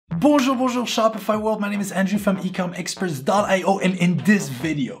Bonjour Shopify world, my name is Andrew from ecommerce.io, and in this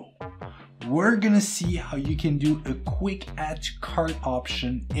video, we're gonna see how you can do a quick add to cart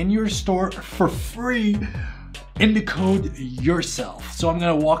option in your store for free in the code yourself. So I'm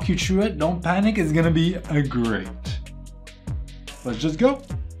gonna walk you through it, don't panic, it's gonna be great. Let's just go.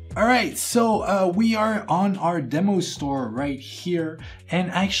 All right, so we are on our demo store right here, and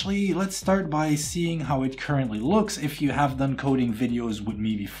actually let's start by seeing how it currently looks. If you have done coding videos with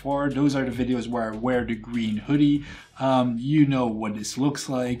me before, those are the videos where I wear the green hoodie. You know what this looks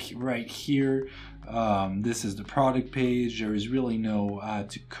like right here. This is the product page. There is really no add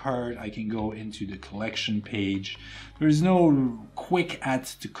to cart. I can go into the collection page. There's no quick add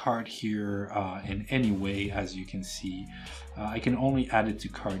to cart here in any way, as you can see. I can only add it to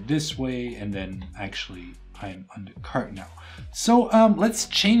cart this way, and then actually I'm on the cart now. So let's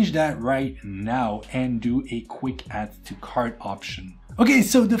change that right now and do a quick add to cart option. Okay,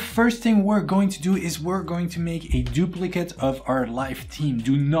 so the first thing we're going to do is we're going to make a duplicate of our live theme.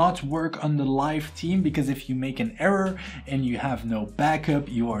 Do not work on the live theme, because if you make an error and you have no backup,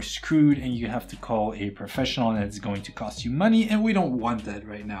 you are screwed and you have to call a professional, and it's going to cost you money, and we don't want that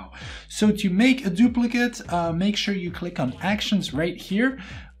right now. So to make a duplicate, make sure you click on actions right here.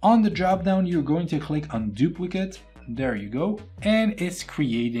 On the drop down, you're going to click on duplicate. There you go, and it's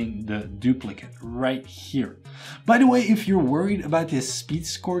creating the duplicate right here. By the way, if you're worried about this speed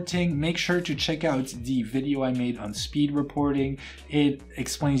score thing, make sure to check out the video I made on speed reporting. It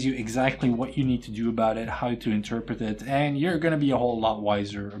explains you exactly what you need to do about it, how to interpret it, and you're gonna be a whole lot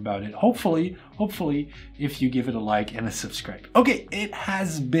wiser about it. Hopefully, if you give it a like and a subscribe. Okay, it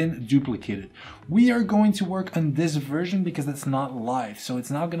has been duplicated. We are going to work on this version because it's not live, so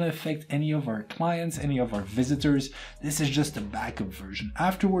it's not gonna affect any of our clients, any of our visitors. This is just a backup version.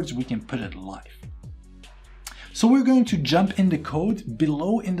 Afterwards, we can put it live. So we're going to jump in the code.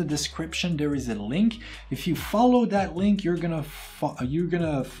 Below in the description, there is a link. If you follow that link, you're gonna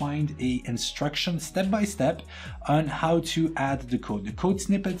find a instruction step by step on how to add the code. The code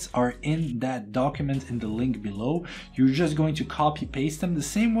snippets are in that document in the link below. You're just going to copy paste them the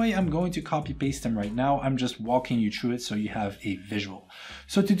same way I'm going to copy paste them right now. I'm just walking you through it so you have a visual.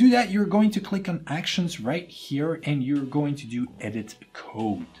 So to do that, you're going to click on actions right here, and you're going to do edit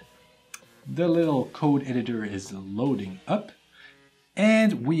code. The little code editor is loading up,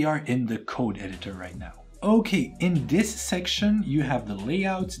 and we are in the code editor right now. Okay, in this section, you have the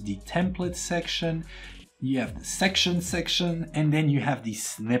layout, the template section, you have the section, and then you have the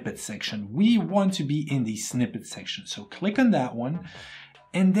snippet section. We want to be in the snippet section, so click on that one,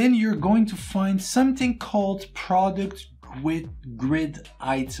 and then you're going to find something called product grid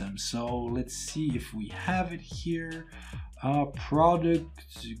items. So let's see if we have it here. Product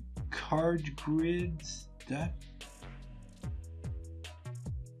card grids, that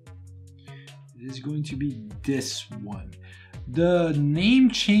is going to be this one. The name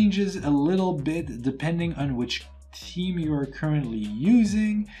changes a little bit depending on which theme you are currently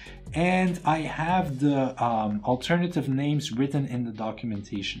using, and I have the alternative names written in the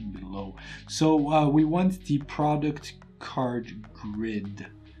documentation below. So we want the product card grid.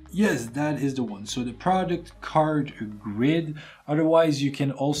 Yes, that is the one. So the product card grid. Otherwise, you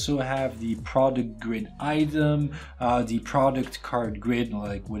can also have the product grid item, the product card grid,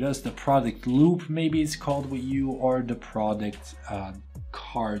 like with us, the product loop, maybe it's called with you, or the product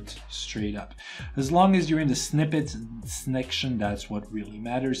cart straight up. As long as you're in the snippet section, that's what really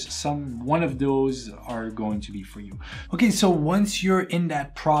matters. One of those are going to be for you. Okay, so once you're in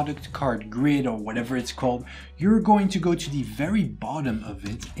that product card grid or whatever it's called, you're going to go to the very bottom of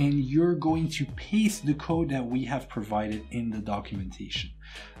it, and you're going to paste the code that we have provided in the documentation.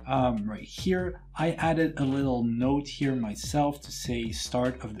 Right here, I added a little note here myself to say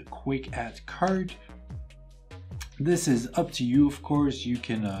start of the quick add cart. This is up to you, of course. You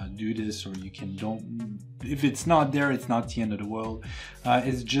can do this, or you can don't. If it's not there, it's not the end of the world.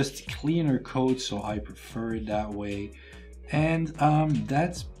 It's just cleaner code, so I prefer it that way. And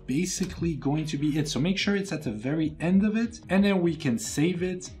that's basically going to be it. So make sure it's at the very end of it, and then we can save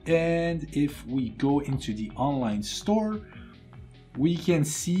it. And if we go into the online store, we can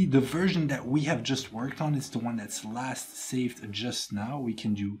see the version that we have just worked on. It's the one that's last saved just now. We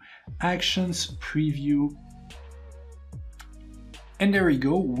can do actions, preview, and there we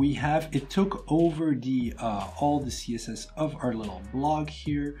go. We have it took over the all the CSS of our little blog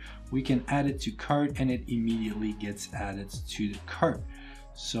here. We can add it to cart, and it immediately gets added to the cart.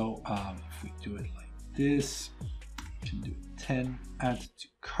 So if we do it like this, we can do 10 add to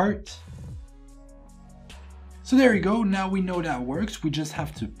cart. So there you go. Now we know that works. We just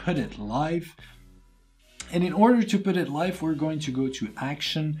have to put it live. And in order to put it live, we're going to go to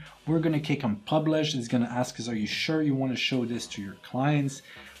action. We're going to click on publish. It's going to ask us, are you sure you want to show this to your clients?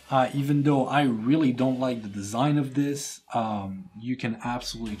 Even though I really don't like the design of this, you can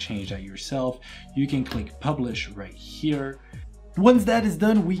absolutely change that yourself. You can click publish right here. Once that is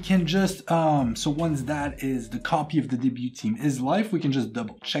done, we can just, once that is, the copy of the debut theme is live, we can just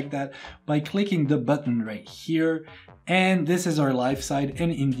double check that by clicking the button right here. And this is our live side,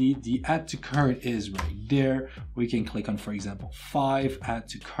 and indeed the add to cart is right there. We can click on, for example, 5 add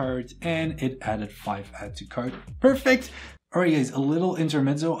to cart, and it added 5 add to cart. Perfect. All right, guys, a little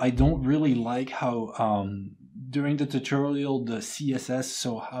intermezzo. I don't really like how during the tutorial, the CSS,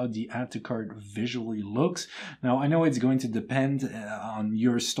 so how the add to cart visually looks. Now, I know it's going to depend on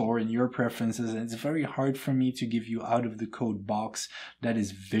your store and your preferences, and it's very hard for me to give you out of the code box that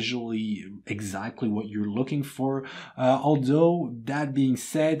is visually exactly what you're looking for. Although, that being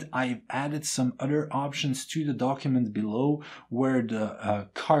said, I've added some other options to the document below where the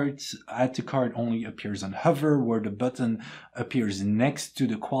add to cart only appears on hover, where the button appears next to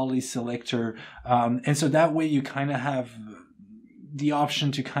the quality selector. And so that way you kind of have the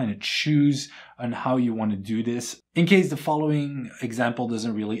option to kind of choose on how you want to do this in case the following example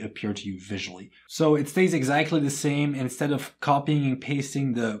doesn't really appear to you visually. So it stays exactly the same. Instead of copying and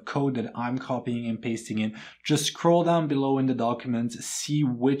pasting the code that I'm copying and pasting in, just scroll down below in the document, see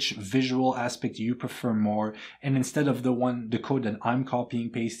which visual aspect you prefer more, and instead of the code that I'm copying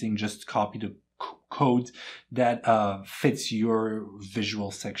and pasting, just copy the code that fits your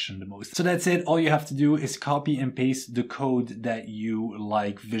visual section the most. So that's it. All you have to do is copy and paste the code that you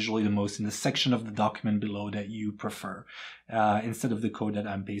like visually the most in the section of the document below that you prefer, instead of the code that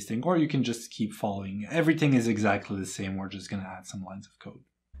I'm pasting, or you can just keep following. Everything is exactly the same. We're just going to add some lines of code.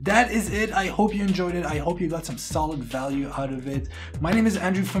 That is it. I hope you enjoyed it. I hope you got some solid value out of it. My name is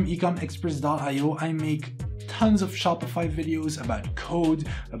Andrew from ecommerce.io. I make tons of Shopify videos about code,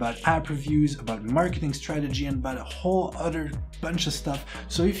 about app reviews, about marketing strategy, and about a whole other bunch of stuff.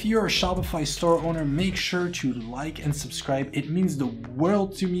 So if you're a Shopify store owner, make sure to like and subscribe. It means the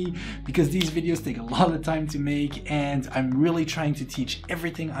world to me because these videos take a lot of time to make, and I'm really trying to teach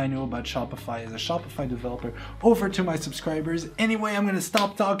everything I know about Shopify as a Shopify developer over to my subscribers. Anyway, I'm going to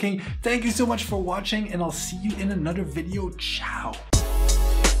stop talking. Thank you so much for watching, and I'll see you in another video. Ciao.